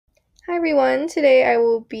Hi everyone, today I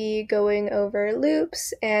will be going over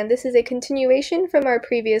loops, and this is a continuation from our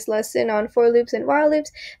previous lesson on for loops and while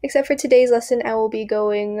loops, except for today's lesson I will be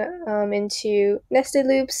going into nested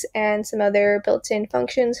loops and some other built-in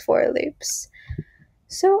functions for loops.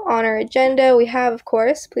 So on our agenda we have, of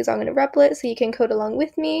course, please log into Replit so you can code along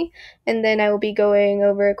with me, and then I will be going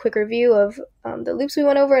over a quick review of the loops we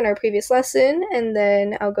went over in our previous lesson, and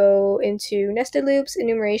then I'll go into nested loops,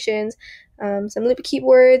 enumerations, some loop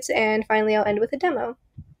keywords, and finally I'll end with a demo.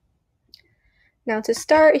 Now to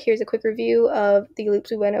start, here's a quick review of the loops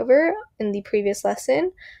we went over in the previous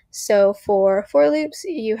lesson. So for loops,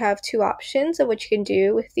 you have two options of what you can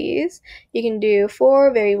do with these. You can do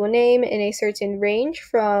for variable name in a certain range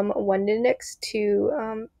from one index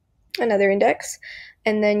to another index.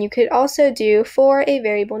 And then you could also do for a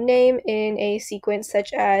variable name in a sequence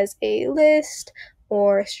such as a list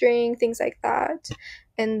or a string, things like that.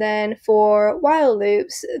 And then for while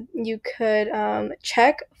loops, you could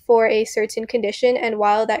check for a certain condition, and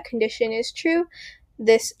while that condition is true,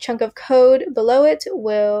 this chunk of code below it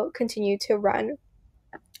will continue to run.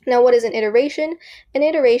 Now, what is an iteration? An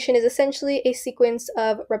iteration is essentially a sequence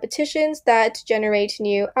of repetitions that generate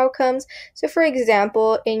new outcomes. So for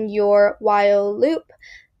example, in your while loop,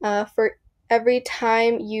 for every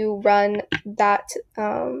time you run that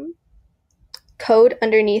code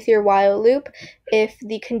underneath your while loop, if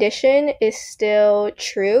the condition is still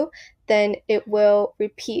true, then it will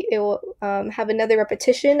repeat, it will have another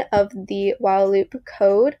repetition of the while loop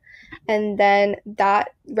code, and then that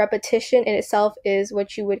repetition in itself is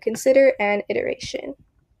what you would consider an iteration.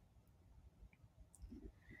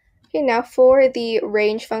 Okay, now for the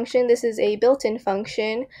range function, this is a built-in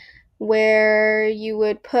function where you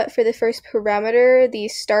would put for the first parameter the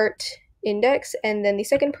start index, and then the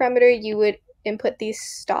second parameter you would input the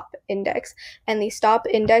stop index, and the stop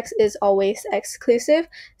index is always exclusive.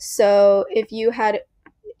 So if you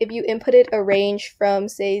inputted a range from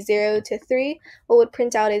say 0 to 3, what would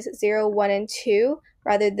print out is 0, 1, and 2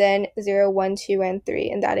 rather than 0, 1, 2, and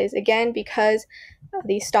 3, and that is again because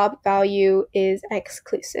the stop value is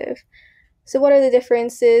exclusive. So what are the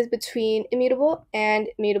differences between immutable and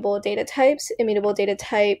mutable data types? Immutable data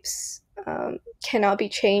types cannot be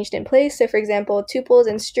changed in place. So for example, tuples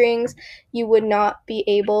and strings, you would not be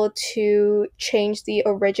able to change the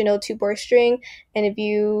original tuple or string, and if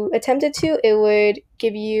you attempted to, it would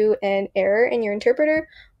give you an error in your interpreter,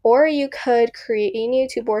 or you could create a new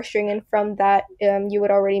tuple or string, and from that you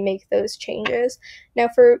would already make those changes. Now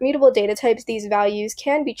for mutable data types, these values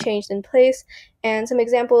can be changed in place, and some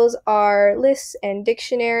examples are lists and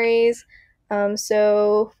dictionaries.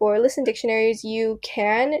 So for lists and dictionaries, you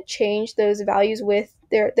can change those values with,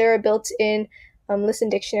 there are built-in list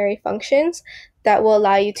and dictionary functions that will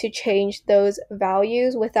allow you to change those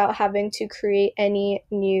values without having to create any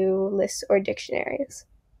new lists or dictionaries.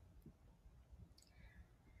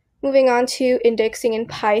 Moving on to indexing in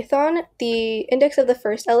Python, the index of the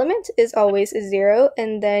first element is always 0,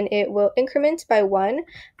 and then it will increment by 1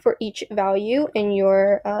 for each value in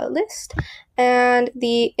your list. And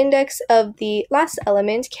the index of the last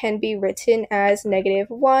element can be written as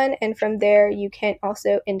 -1, and from there you can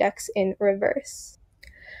also index in reverse.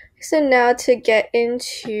 So now to get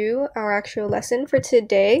into our actual lesson for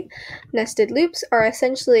today, nested loops are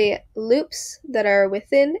essentially loops that are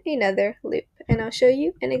within another loop, and I'll show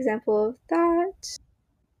you an example of that.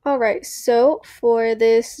 Alright, so for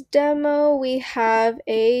this demo, we have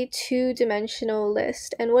a two-dimensional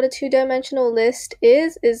list, and what a two-dimensional list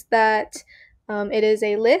is that it is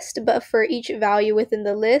a list, but for each value within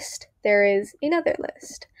the list, there is another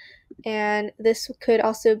list. And this could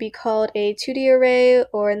also be called a 2D array,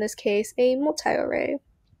 or in this case, a multi-array.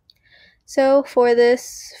 So for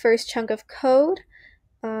this first chunk of code,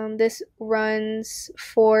 this runs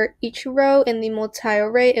for each row in the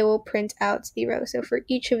multi-array, it will print out the row. So for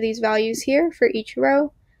each of these values here, for each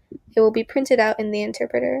row, it will be printed out in the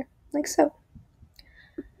interpreter, like so.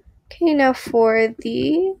 Okay, now for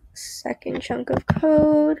the second chunk of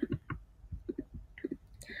code,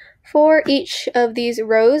 for each of these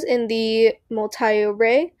rows in the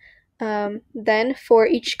multi-array, then for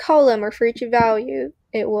each column or for each value,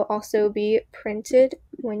 it will also be printed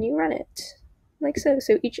when you run it, like so.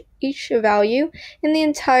 So each value in the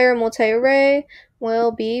entire multi-array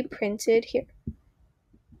will be printed here.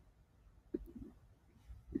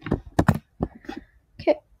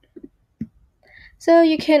 Okay. So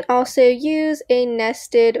you can also use a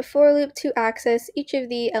nested for loop to access each of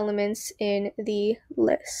the elements in the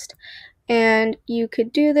list. And you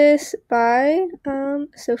could do this by,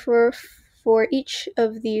 so for each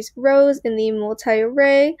of these rows in the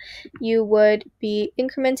multi-array, you would be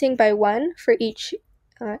incrementing by 1 for each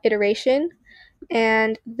iteration.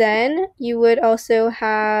 And then you would also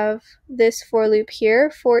have this for loop here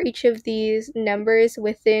for each of these numbers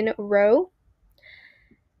within row.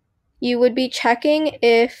 You would be checking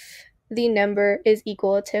if the number is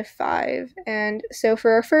equal to 5. And so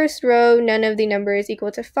for our first row, none of the number is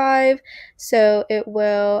equal to 5. So it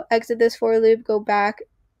will exit this for loop, go back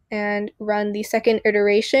and run the second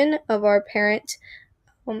iteration of our parent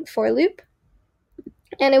for loop.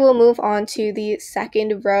 And it will move on to the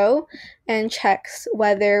second row and checks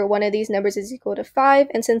whether one of these numbers is equal to 5.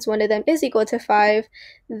 And since one of them is equal to 5,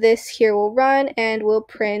 this here will run and will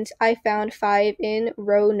print I found 5 in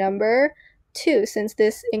row number 2, since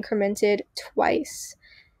this incremented twice.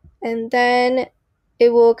 And then it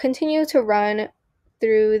will continue to run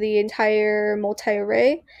through the entire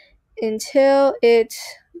multi-array until it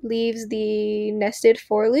leaves the nested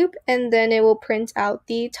for loop, and then it will print out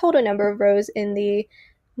the total number of rows in the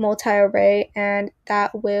multi-array, and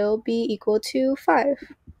that will be equal to 5.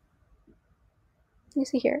 You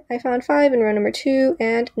see here, I found 5 in row number 2,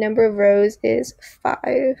 and number of rows is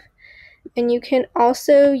 5. And you can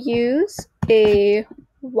also use a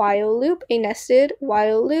while loop, a nested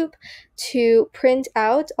while loop, to print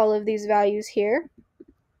out all of these values here.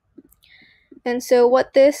 And so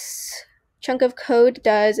what this chunk of code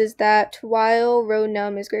does is that while row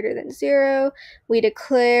num is greater than 0, we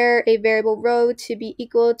declare a variable row to be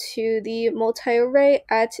equal to the multi-array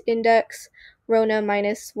at index row num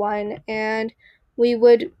minus 1. And we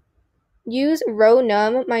would use row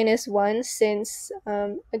num minus 1 since,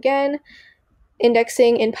 again,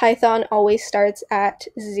 indexing in Python always starts at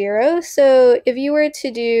 0. So if you were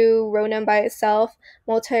to do row num by itself,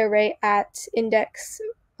 multi-array at index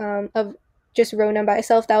of just row num by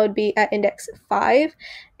itself, that would be at index 5,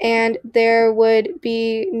 and there would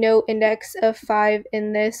be no index of 5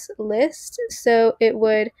 in this list, so it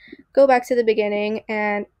would go back to the beginning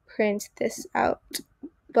and print this out.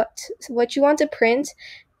 But what you want to print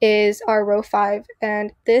is our row 5,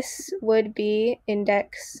 and this would be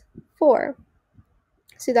index 4.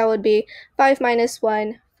 So that would be 5 minus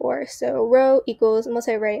 1, 4. So row equals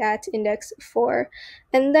multi-array at index 4.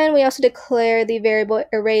 And then we also declare the variable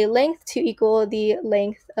array length to equal the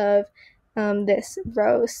length of this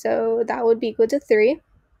row. So that would be equal to 3.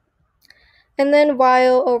 And then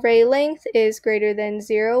while array length is greater than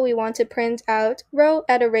 0, we want to print out row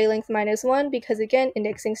at array length minus 1, because again,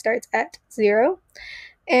 indexing starts at 0.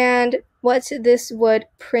 And what this would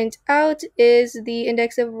print out is the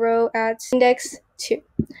index of row at index 2.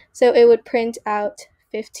 So it would print out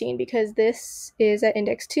 15, because this is at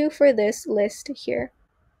index 2 for this list here.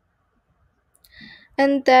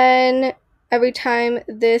 And then every time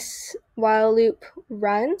this while loop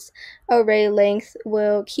runs, array length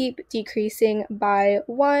will keep decreasing by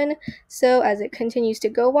 1. So as it continues to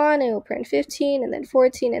go on, it will print 15, and then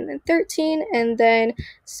 14, and then 13, and then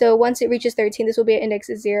so once it reaches 13, this will be at index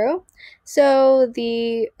 0. So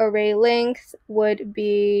the array length would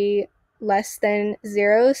be less than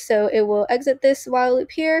 0, so it will exit this while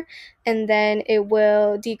loop here, and then it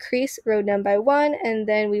will decrease row num by 1, and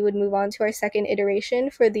then we would move on to our second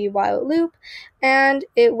iteration for the while loop, and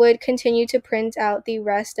it would continue to print out the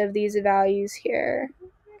rest of these values here.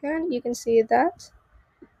 And you can see that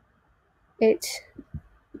it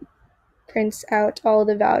prints out all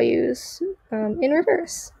the values in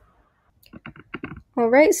reverse.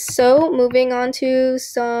 Alright, so moving on to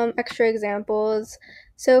some extra examples.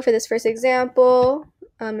 So for this first example,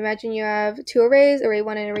 imagine you have two arrays, array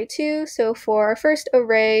 1 and array 2. So for our first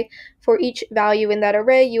array, for each value in that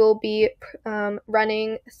array, you will be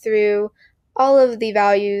running through all of the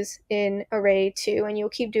values in array 2, and you'll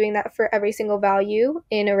keep doing that for every single value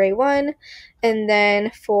in array 1. And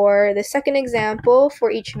then for the second example,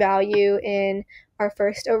 for each value in our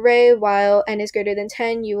first array, while n is greater than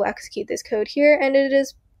 10, you will execute this code here, and it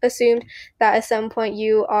is assumed that at some point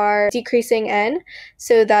you are decreasing n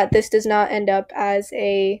so that this does not end up as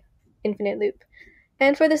a infinite loop.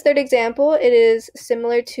 And for this third example, it is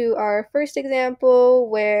similar to our first example,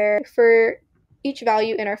 where for each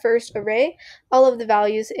value in our first array, all of the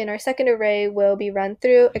values in our second array will be run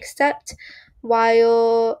through, except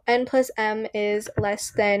while n plus m is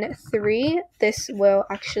less than 3, this will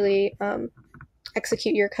actually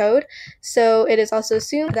execute your code. So it is also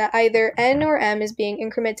assumed that either n or m is being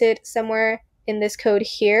incremented somewhere in this code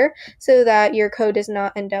here, so that your code does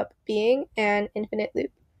not end up being an infinite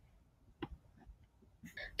loop.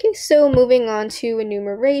 Okay, so moving on to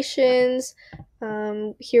enumerations.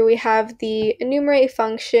 Here we have the enumerate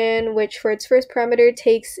function, which for its first parameter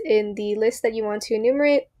takes in the list that you want to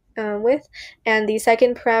enumerate with, and the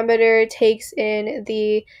second parameter takes in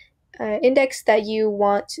the index that you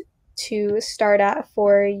want to start at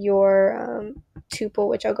for your tuple,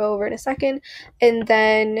 which I'll go over in a second. And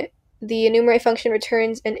then the enumerate function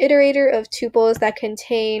returns an iterator of tuples that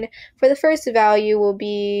contain, for the first value will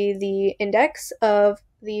be the index of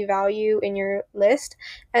the value in your list,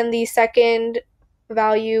 and the second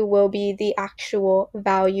value will be the actual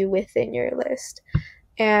value within your list.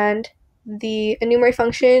 And the enumerate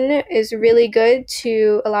function is really good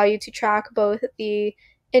to allow you to track both the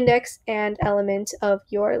index and element of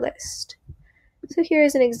your list. So here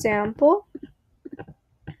is an example.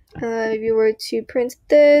 If you were to print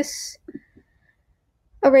this,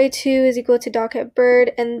 array2 is equal to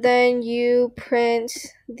 .getBird, and then you print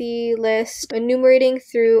the list enumerating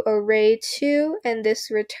through array2, and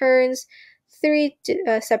this returns 3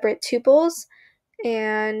 separate tuples.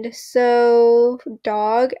 And so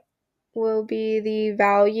dog will be the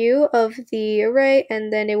value of the array,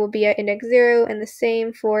 and then it will be at index 0, and the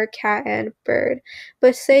same for cat and bird.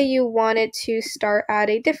 But say you wanted to start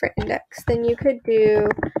at a different index, then you could do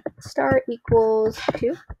start equals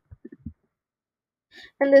 2,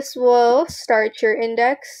 and this will start your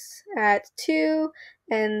index at 2,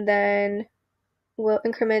 and then will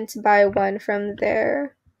increment by 1 from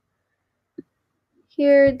there.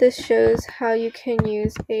 Here, this shows how you can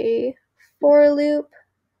use a for loop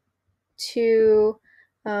to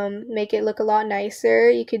make it look a lot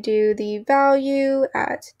nicer. You could do the value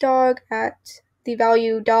at dog at the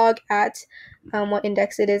value dog at what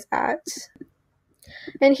index it is at.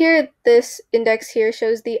 And here, this index here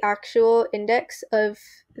shows the actual index of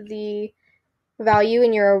the value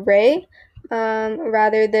in your array.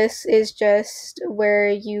 Rather, this is just where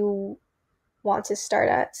you want to start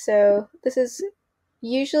at. So this is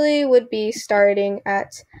usually would be starting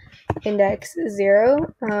at index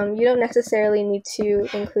 0. You don't necessarily need to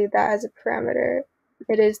include that as a parameter.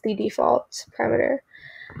 It is the default parameter.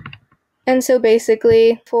 And so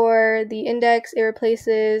basically for the index, it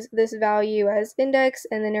replaces this value as index,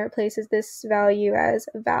 and then it replaces this value as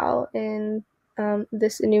val in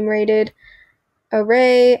this enumerated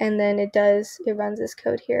array, and then it runs this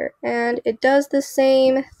code here. And it does the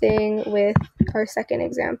same thing with our second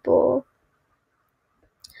example.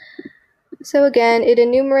 So again, it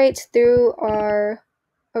enumerates through our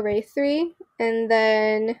array3, and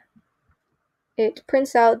then it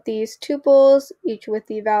prints out these tuples, each with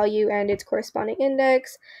the value and its corresponding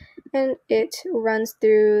index, and it runs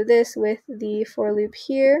through this with the for loop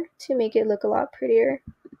here to make it look a lot prettier.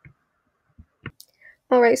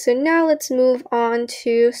 Alright, so now let's move on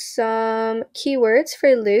to some keywords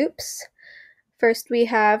for loops. First we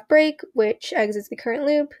have break, which exits the current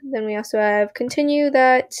loop. Then we also have continue,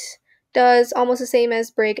 that does almost the same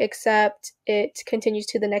as break, except it continues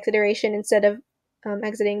to the next iteration instead of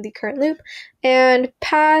exiting the current loop. And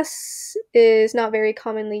pass is not very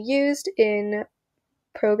commonly used in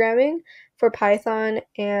programming for Python,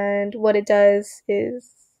 and what it does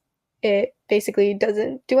is it basically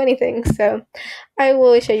doesn't do anything. So I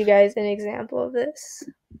will show you guys an example of this.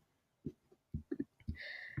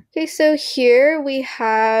 Okay, so here we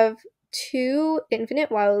have 2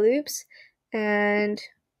 infinite while loops, and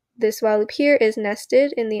this while loop here is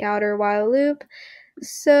nested in the outer while loop.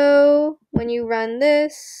 So when you run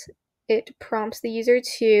this, it prompts the user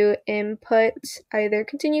to input either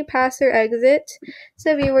continue, pass, or exit.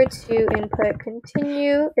 So if you were to input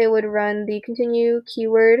continue, it would run the continue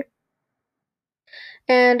keyword.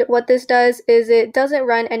 And what this does is it doesn't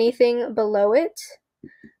run anything below it,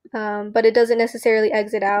 but it doesn't necessarily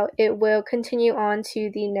exit out. It will continue on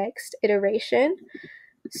to the next iteration.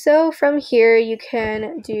 So from here, you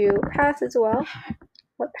can do pass as well.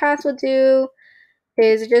 What pass will do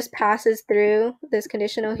is it just passes through this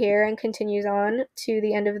conditional here and continues on to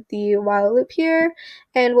the end of the while loop here,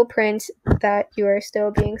 and will print that you are still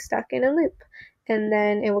being stuck in a loop. And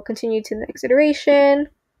then it will continue to the next iteration.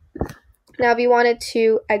 Now if you wanted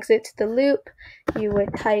to exit the loop, you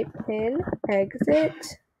would type in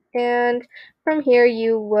exit, and from here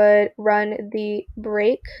you would run the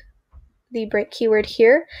break keyword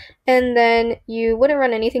here, and then you wouldn't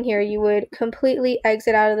run anything here. You would completely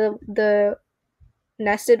exit out of the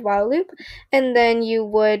nested while loop, and then you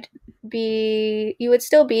would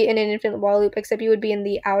still be in an infinite while loop, except you would be in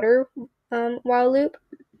the outer while loop.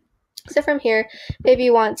 So from here, if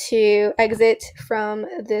you want to exit from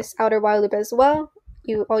this outer while loop as well,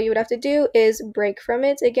 all you would have to do is break from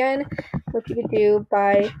it again, which you could do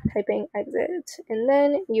by typing exit, and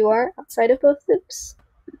then you are outside of both loops.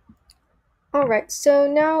 Alright,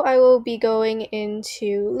 so now I will be going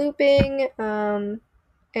into looping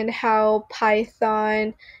and how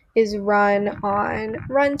Python is run on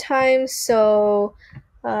runtime. So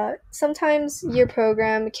Sometimes your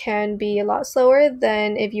program can be a lot slower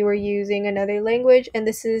than if you were using another language, and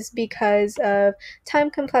this is because of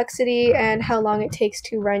time complexity and how long it takes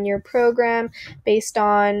to run your program based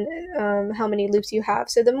on how many loops you have.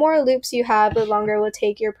 So the more loops you have, the longer it will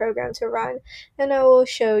take your program to run. And I will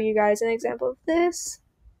show you guys an example of this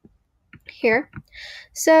here.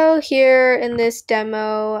 So here in this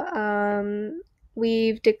demo,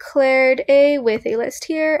 we've declared A with a list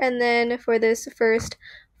here, and then for this first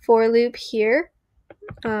for loop here,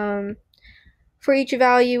 for each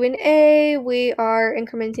value in A, we are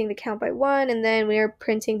incrementing the count by 1, and then we are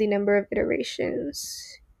printing the number of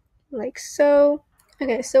iterations, like so.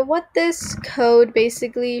 Okay, so what this code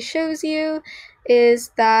basically shows you is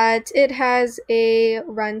that it has a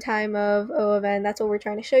runtime of O of n. That's what we're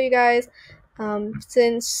trying to show you guys.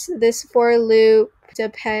 Since this for loop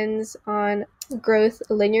depends on growth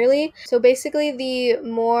linearly. So basically, the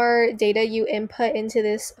more data you input into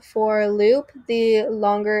this for loop, the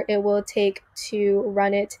longer it will take to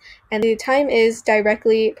run it. And the time is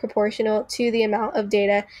directly proportional to the amount of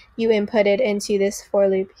data you inputted into this for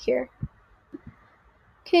loop here.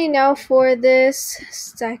 Okay, now for this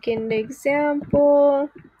second example,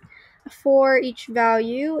 for each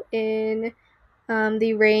value in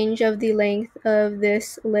the range of the length of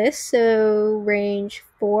this list, so range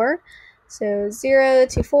 4, so 0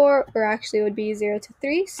 to 4, or actually it would be 0 to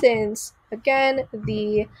 3, since again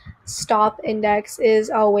the stop index is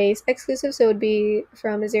always exclusive, so it would be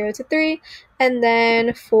from 0 to 3, and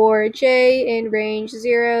then for j in range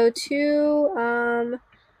 0 to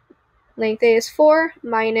length a is 4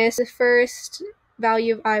 minus the first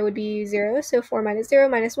value of I would be 0, so 4 minus 0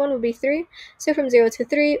 minus 1 would be 3, so from 0 to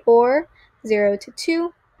 3 or 0 to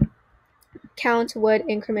 2, count would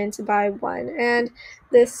increment by 1. And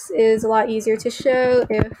this is a lot easier to show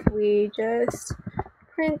if we just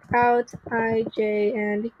print out I, j,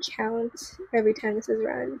 and count every time this is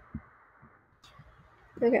run.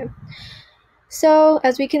 Okay. So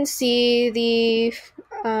as we can see, the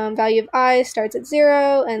value of I starts at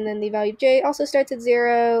 0, and then the value of j also starts at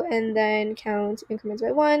 0, and then count increments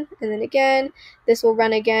by 1, and then again, this will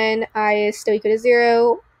run again, I is still equal to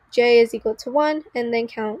 0, j is equal to 1, and then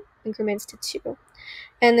count increments to 2.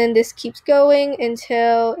 And then this keeps going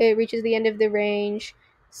until it reaches the end of the range.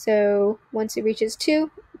 So once it reaches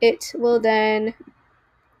 2, it will then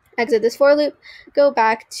exit this for loop, go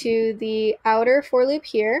back to the outer for loop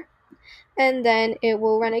here, and then it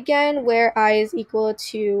will run again where I is equal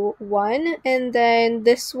to 1, and then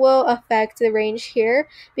this will affect the range here,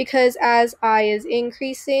 because as I is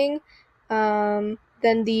increasing,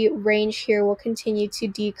 then the range here will continue to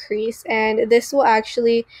decrease, and this will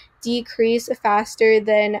actually decrease faster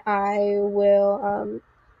than I will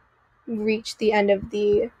reach the end of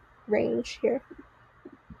the range here.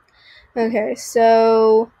 Okay,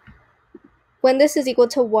 so when this is equal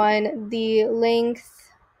to 1, the length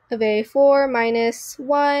of a 4 minus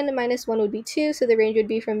 1 would be 2, so the range would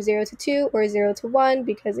be from 0 to 2 or 0 to 1,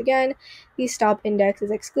 because again, the stop index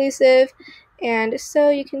is exclusive. And so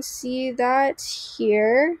you can see that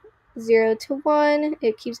here, 0 to 1,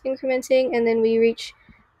 it keeps incrementing, and then we reach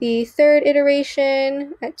the third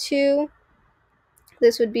iteration at 2.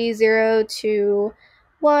 This would be 0 to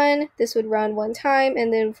 1, this would run one time,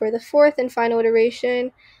 and then for the fourth and final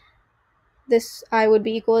iteration, this I would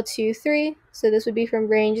be equal to 3, so this would be from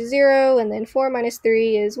range 0, and then 4 minus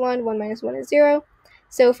 3 is 1, 1 minus 1 is 0.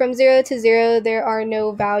 So from 0 to 0, there are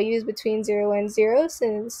no values between 0 and 0,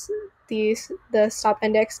 since the stop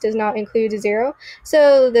index does not include 0,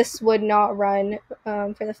 so this would not run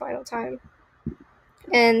for the final time.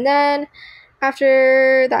 And then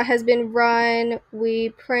after that has been run, we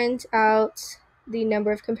print out the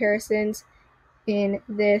number of comparisons in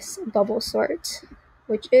this bubble sort,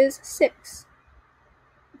 which is 6.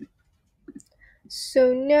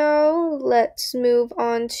 So now let's move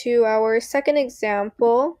on to our second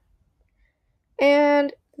example.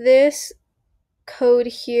 And this code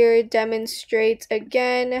here demonstrates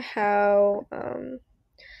again how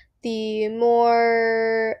the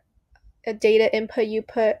more data input you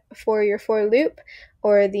put for your for loop,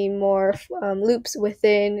 or the more loops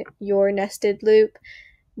within your nested loop,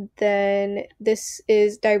 then this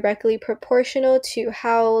is directly proportional to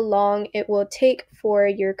how long it will take for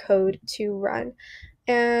your code to run.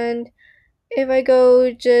 And if I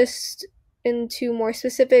go just into more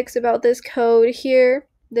specifics about this code here,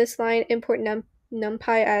 this line import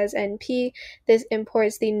numpy as np, this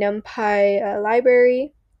imports the numpy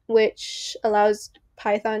library, which allows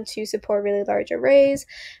Python to support really large arrays.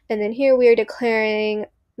 And then here we are declaring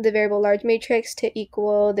the variable large matrix to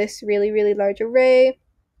equal this really large array.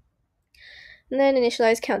 And then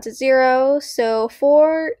initialize count to 0. So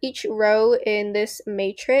for each row in this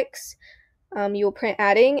matrix, you will print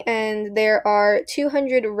adding, and there are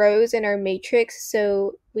 200 rows in our matrix,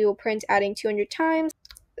 so we will print adding 200 times.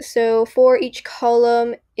 So for each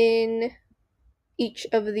column in each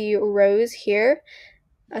of the rows here,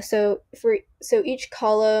 so each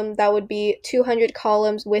column, that would be 200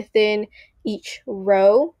 columns within each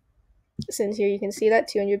row. Since here you can see that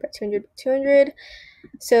 200 by 200 by 200.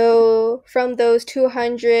 So from those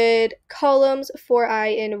 200 columns, for I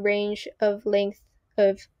in range of length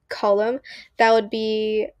of column, that would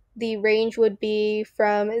be, the range would be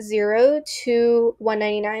from 0 to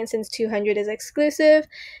 199, since 200 is exclusive.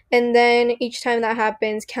 And then each time that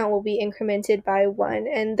happens, count will be incremented by 1.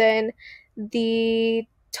 And then the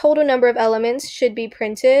total number of elements should be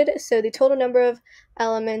printed. So the total number of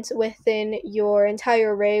elements within your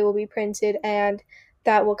entire array will be printed, and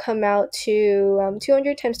that will come out to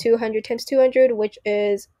 200 times 200 times 200, which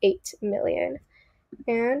is 8 million.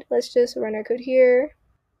 And let's just run our code here.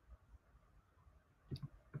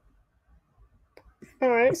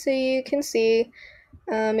 Alright, so you can see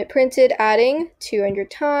it printed adding 200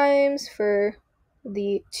 times for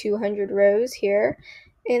the 200 rows here.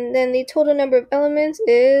 And then the total number of elements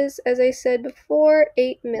is, as I said before,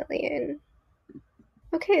 8 million.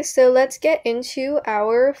 Okay, so let's get into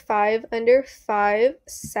our 5 under 5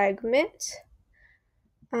 segment.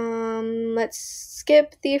 Let's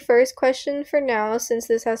skip the first question for now, since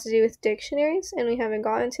this has to do with dictionaries and we haven't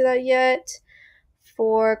gotten to that yet.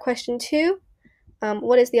 For question 2,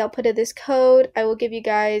 what is the output of this code? I will give you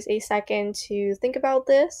guys a second to think about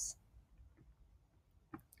this.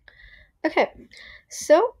 Okay,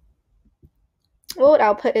 so what would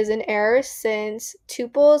output is an error, since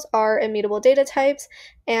tuples are immutable data types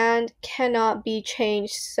and cannot be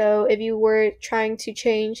changed. So if you were trying to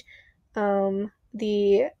change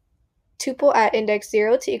the tuple at index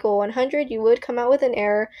 0 to equal 100, you would come out with an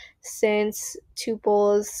error, since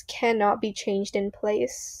tuples cannot be changed in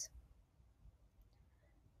place.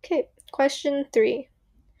 Okay, question 3.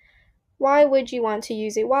 Why would you want to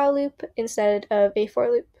use a while loop instead of a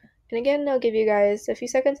for loop? And again, I'll give you guys a few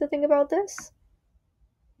seconds to think about this.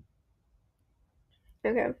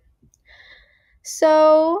 Okay.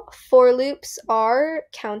 So for loops are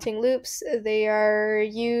counting loops. They are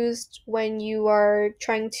used when you are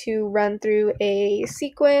trying to run through a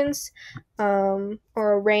sequence or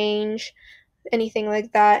a range, anything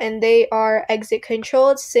like that, and they are exit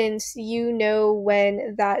controlled, since you know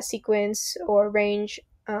when that sequence or range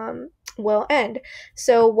will end.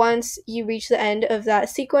 So once you reach the end of that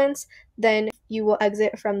sequence, then you will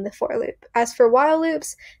exit from the for loop. As for while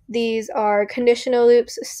loops, these are conditional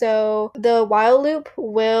loops, so the while loop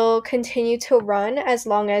will continue to run as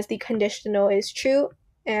long as the conditional is true,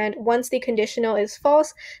 and once the conditional is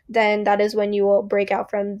false, then that is when you will break out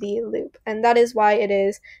from the loop, and that is why it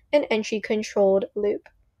is an entry controlled loop.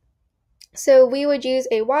 So we would use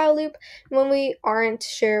a while loop when we aren't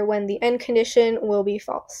sure when the end condition will be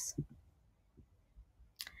false.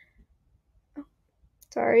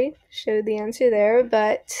 Sorry, showed the answer there,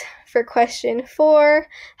 but for question 4,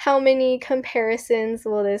 how many comparisons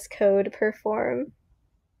will this code perform?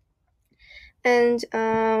 And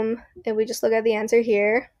if we just look at the answer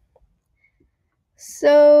here,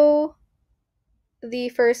 so the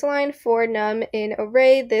first line for num in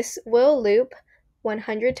array, this will loop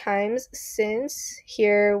 100 times, since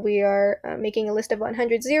here we are making a list of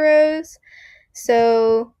 100 zeros,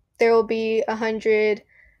 so there will be 100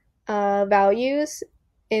 values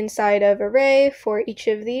inside of array for each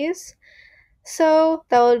of these. So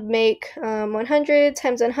that would make 100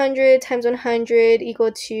 times 100 times 100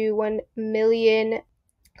 equal to 1 million.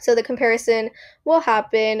 So the comparison will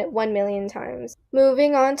happen 1 million times.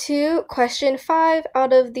 Moving on to question 5,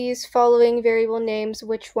 out of these following variable names,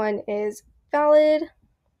 which one is valid?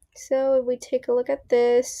 So if we take a look at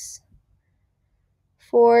this,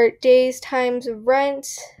 for days times rent,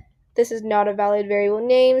 this is not a valid variable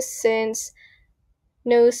name, since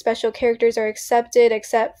no special characters are accepted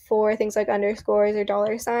except for things like underscores or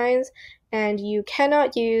dollar signs, and you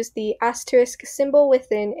cannot use the asterisk symbol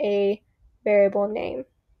within a variable name.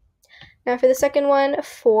 Now for the second one,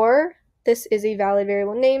 for, this is a valid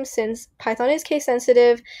variable name, since Python is case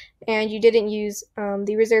sensitive and you didn't use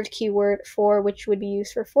the reserved keyword for, which would be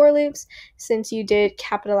used for loops, since you did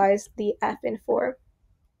capitalize the F in for.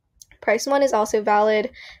 Price 1 is also valid,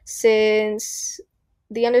 since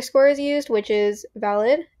the underscore is used, which is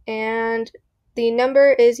valid, and the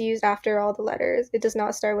number is used after all the letters. It does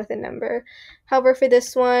not start with a number. However, for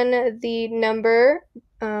this one, the number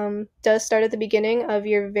does start at the beginning of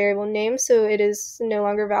your variable name, so it is no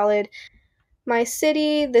longer valid. my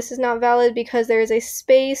city, this is not valid because there is a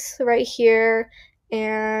space right here,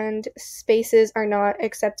 and spaces are not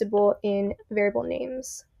acceptable in variable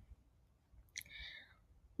names.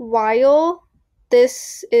 While,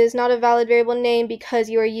 this is not a valid variable name because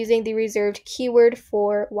you are using the reserved keyword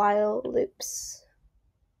for while loops.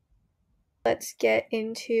 Let's get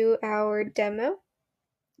into our demo.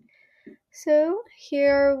 So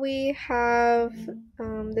here we have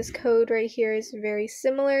this code right here is very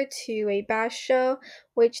similar to a bash shell,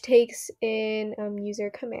 which takes in user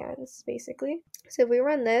commands, basically. So if we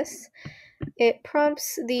run this, it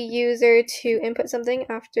prompts the user to input something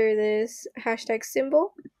after this hashtag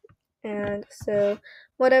symbol. And so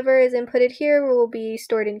whatever is inputted here will be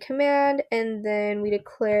stored in command, and then we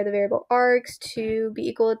declare the variable args to be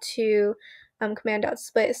equal to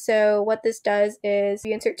command.split. So what this does is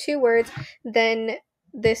we insert 2 words, then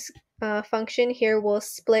this function here will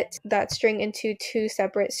split that string into 2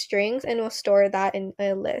 separate strings, and we'll store that in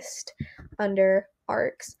a list under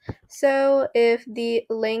args. So if the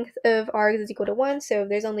length of args is equal to 1, so if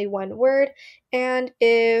there's only 1 word, and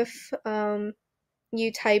if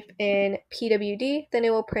you type in pwd, then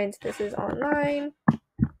it will print this is online.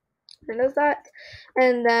 It knows that.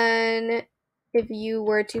 And then if you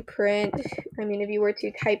were to type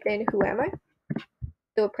in who am I,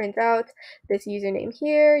 it will print out this username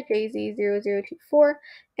here, jz0024,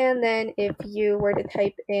 and then if you were to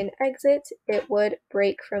type in exit, it would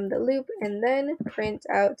break from the loop and then print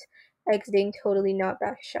out exiting totally not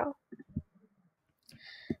bash shell.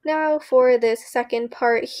 Now for this second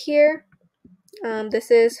part here, this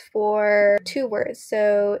is for 2 words.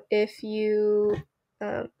 So if you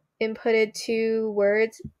inputted 2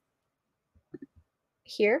 words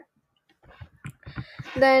here,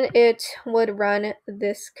 then it would run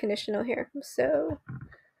this conditional here. So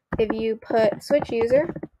if you put switch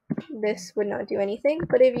user, this would not do anything.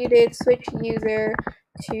 But if you did switch user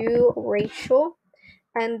to Rachel,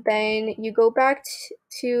 and then you go back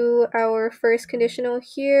to our first conditional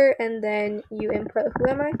here, and then you input who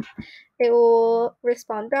am I, it will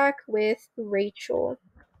respond back with Rachel.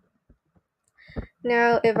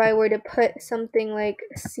 Now, if I were to put something like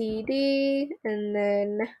CD and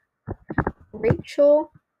then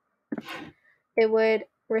Rachel, it would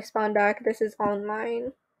respond back, this is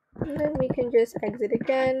online. And then we can just exit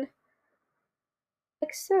again,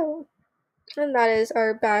 like so. And that is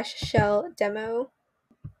our bash shell demo.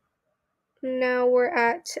 Now we're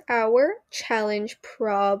at our challenge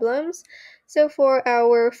problems. So for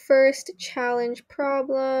our first challenge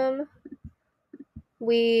problem,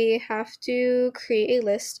 we have to create a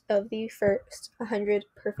list of the first 100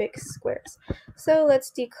 perfect squares. So let's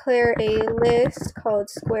declare a list called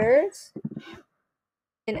squares,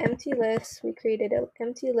 an empty list. We created an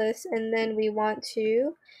empty list, and then we want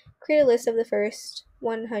to create a list of the first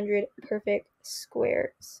 100 perfect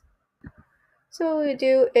squares. So what we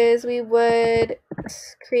do is we would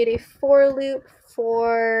create a for loop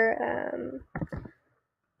for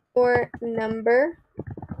number,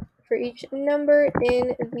 for each number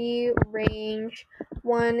in the range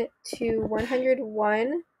 1 to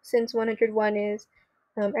 101, since 101 is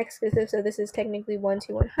exclusive, so this is technically 1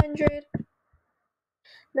 to 100.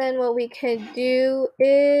 Then what we can do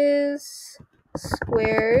is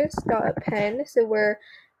squares.append, so we're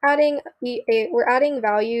adding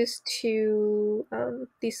values to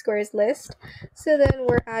the squares list. So then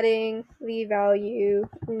we're adding the value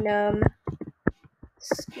num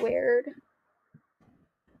squared.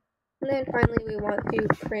 And then finally we want to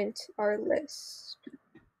print our list.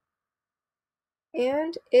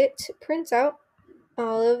 And it prints out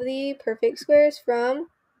all of the perfect squares from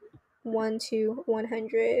 1 to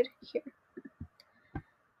 100 here.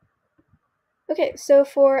 Okay, so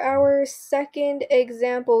for our second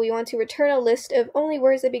example, we want to return a list of only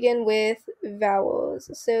words that begin with vowels.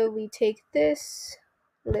 So we take this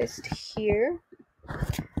list here.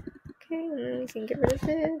 Okay, and then we can get rid of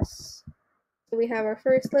this. So we have our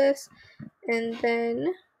first list, and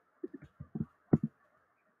then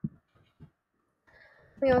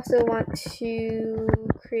we also want to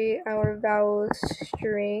create our vowels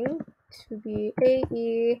string to be A,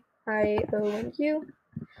 E, I, O, and U.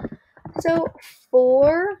 So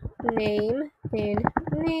for name in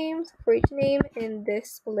names, for each name in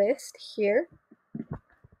this list here,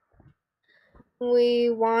 we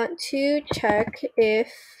want to check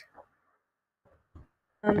if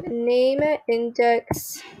name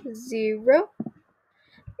index 0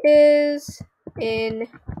 is in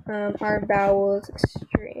our vowels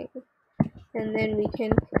string, and then we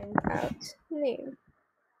can print out name.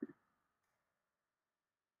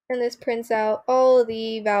 And this prints out all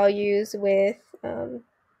the values with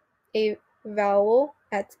vowel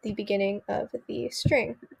at the beginning of the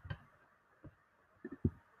string.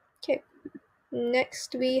 Okay,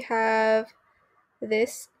 next we have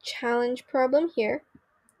this challenge problem here,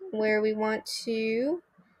 where we want to,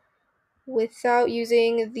 without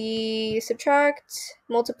using the subtract,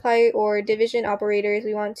 multiply, or division operators,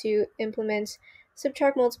 we want to implement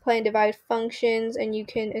subtract, multiply, and divide functions, and you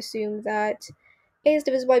can assume that A is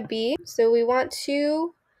divisible by B. So we want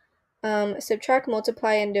to subtract,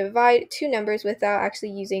 multiply, and divide two numbers without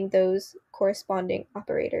actually using those corresponding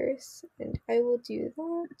operators. And I will do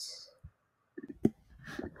that.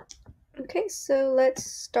 Okay, so let's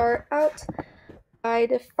start out by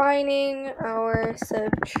defining our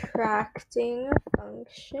subtracting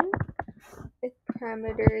function with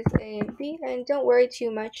parameters A and B. And don't worry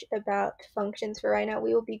too much about functions for right now.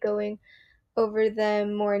 We will be going over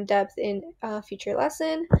them more in depth in a future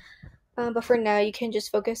lesson. But for now, you can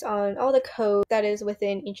just focus on all the code that is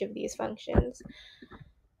within each of these functions.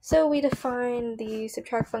 So we define the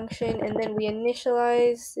subtract function, and then we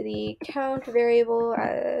initialize the count variable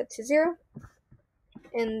to 0.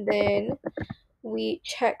 And then we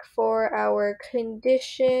check for our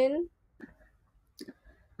condition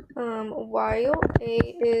while A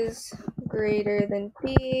is greater than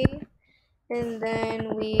B. And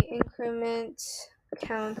then we increment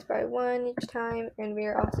count by 1 each time, and we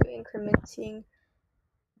are also incrementing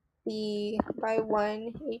B by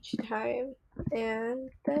 1 each time. And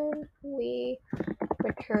then we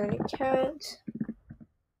return count,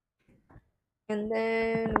 and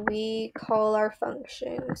then we call our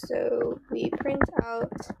function. So we print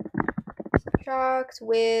out subtract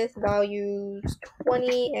with values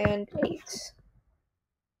 20 and 8.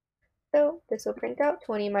 So this will print out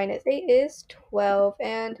 20 minus 8 is 12,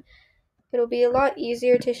 and it'll be a lot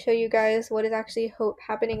easier to show you guys what is actually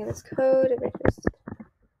happening in this code if I just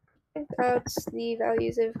print out the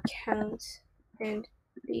values of count and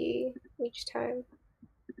B each time.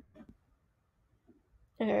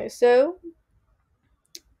 Okay, so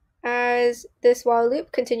as this while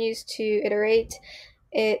loop continues to iterate,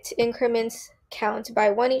 it increments count by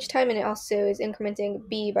 1 each time, and it also is incrementing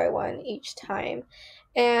B by 1 each time.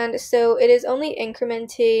 And so it is only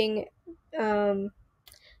incrementing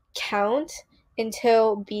count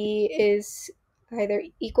until B is either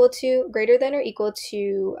equal to, greater than, or equal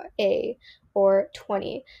to A, or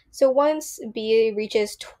 20. So once B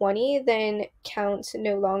reaches 20, then count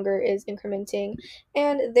no longer is incrementing,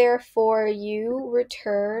 and therefore you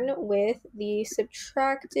return with the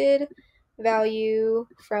subtracted value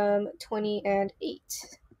from 20 and 8,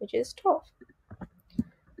 which is 12.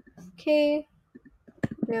 Okay,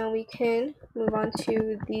 now we can move on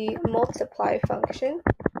to the multiply function.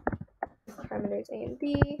 Parameters A and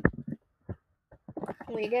B.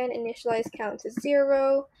 We again initialize count to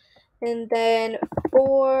 0, and then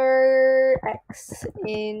for x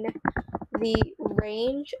in the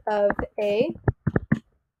range of A,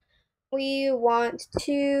 we want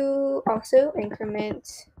to also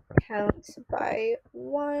increment count by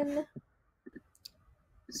 1.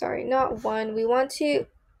 Sorry, not 1. We want to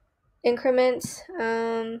increment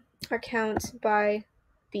our count by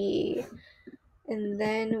B, and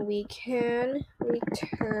then we can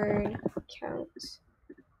return count.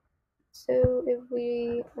 So if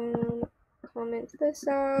we comment this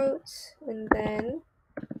out, and then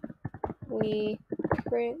we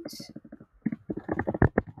print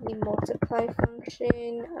the multiply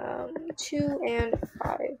function, 2 and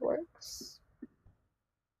 5 works.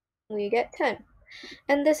 We get 10.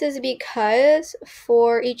 And this is because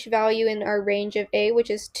for each value in our range of A,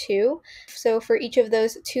 which is 2, so for each of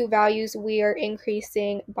those 2 values, we are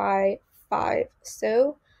increasing by 5.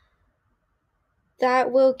 So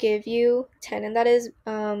that will give you 10, and that is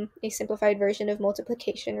a simplified version of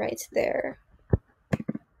multiplication right there.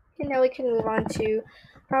 And now we can move on to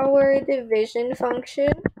our division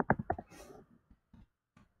function,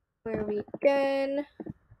 where we again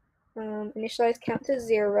initialize count to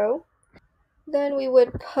 0. Then we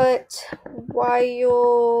would put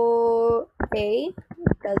while A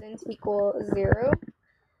doesn't equal 0.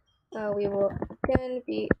 We will again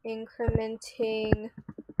be incrementing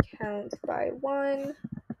count by 1.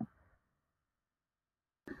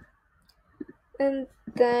 And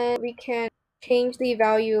then we can change the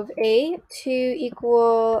value of A to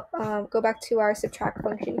equal, go back to our subtract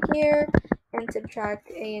function here, and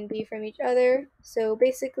subtract A and B from each other. So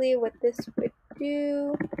basically what this would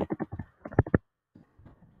do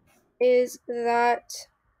is that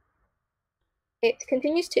it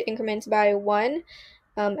continues to increment by 1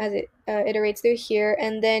 as it iterates through here,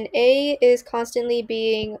 and then A is constantly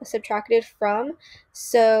being subtracted from.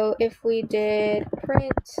 So if we did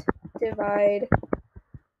print divide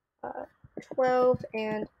 12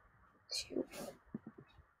 and 2.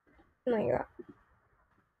 Like that.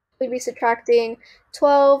 We'd be subtracting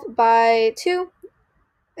 12 by 2,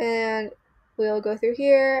 and we'll go through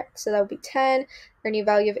here. So that would be 10. Our new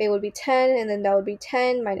value of a would be 10, and then that would be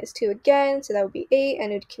 10 minus 2 again, so that would be 8,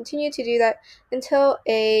 and it would continue to do that until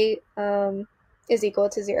a is equal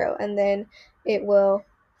to 0, and then it will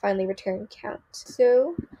finally return count.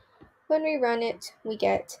 So when we run it, we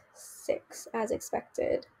get 6 as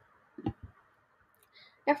expected.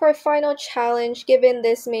 Now for our final challenge, given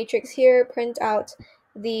this matrix here, print out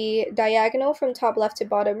the diagonal from top left to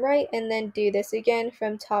bottom right, and then do this again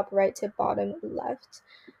from top right to bottom left.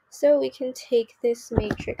 So we can take this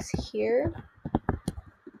matrix here.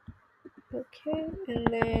 Okay, and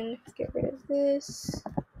then get rid of this,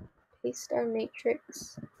 paste our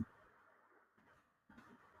matrix.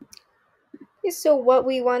 Okay, so what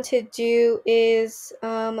we want to do is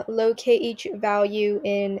locate each value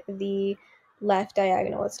in the left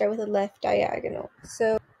diagonal. Let's start with the left diagonal.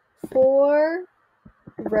 So for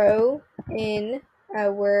row in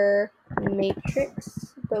our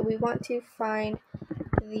matrix, but we want to find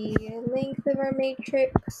the length of our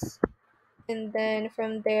matrix, and then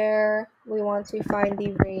from there we want to find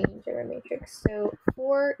the range of our matrix. So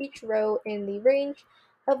for each row in the range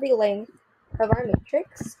of the length of our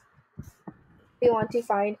matrix, we want to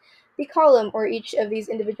find the column or each of these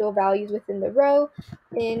individual values within the row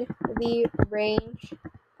in the range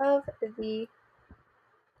of the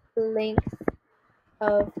length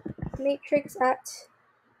of matrix at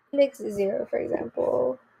index 0, for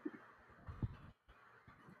example.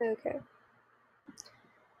 Okay.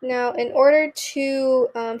 Now, in order to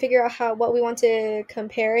figure out what we want to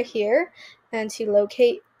compare here and to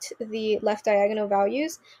locate the left diagonal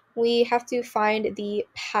values, we have to find the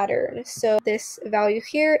pattern. So this value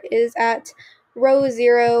here is at row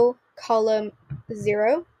 0, column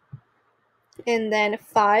 0, and then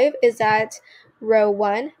 5 is at row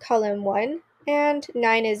 1, column 1, and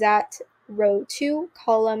 9 is at row 2,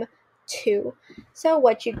 column 2. So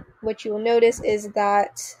what you will notice is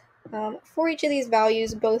that for each of these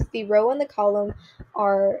values, both the row and the column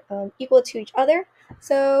are equal to each other.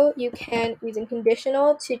 So you can, using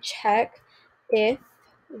conditional, to check if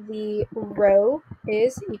the row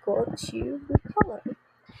is equal to the column.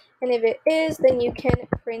 And if it is, then you can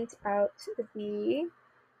print out the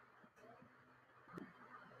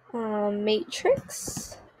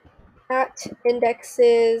matrix at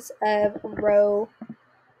indexes of row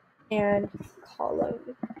and column.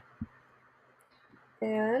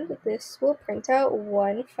 And this will print out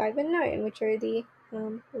 1, 5, and 9, which are the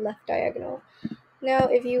left diagonal. Now,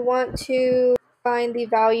 if you want to find the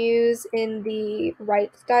values in the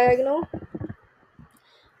right diagonal,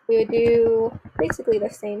 we would do basically the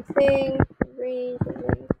same thing. Range and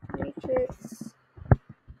length matrix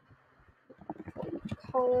for each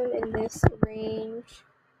column in this range.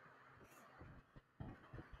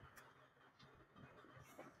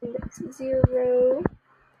 Index 0.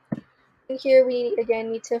 And here we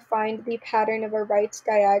again need to find the pattern of our right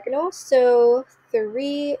diagonal. So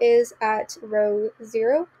 3 is at row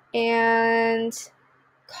 0 and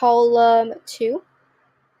column 2.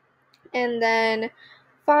 And then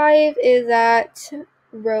 5 is at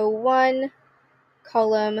row 1,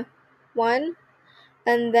 column 1.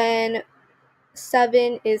 And then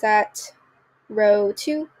 7 is at row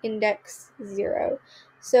 2, index 0.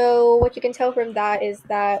 So what you can tell from that is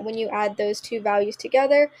that when you add those two values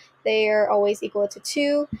together, they are always equal to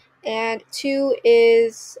 2, and 2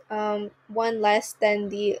 is 1 less than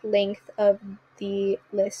the length of the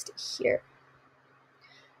list here.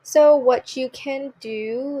 So what you can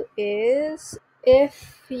do is,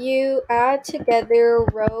 if you add together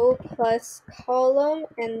row plus column,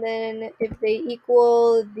 and then if they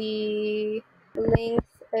equal the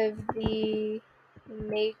length of the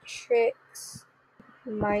matrix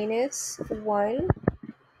minus 1,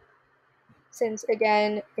 since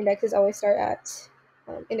again indexes always start at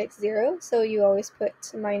index 0, so you always put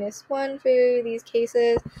minus 1 for these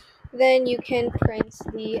cases, then you can print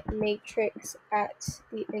the matrix at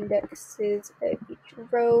the indexes of each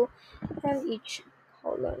row and each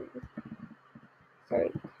column.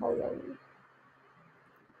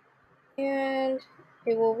 And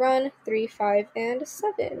it will run 3, 5, and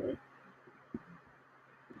 7.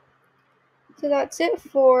 So that's it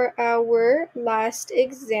for our last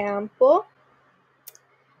example.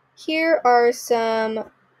 Here are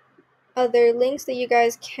some other links that you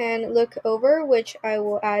guys can look over, which I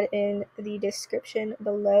will add in the description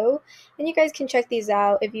below. And you guys can check these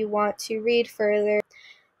out if you want to read further.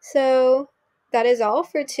 So that is all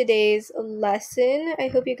for today's lesson. I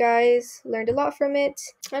hope you guys learned a lot from it.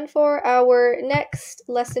 And for our next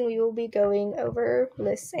lesson, we will be going over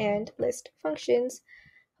lists and list functions.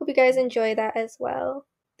 Hope you guys enjoy that as well.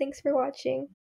 Thanks for watching.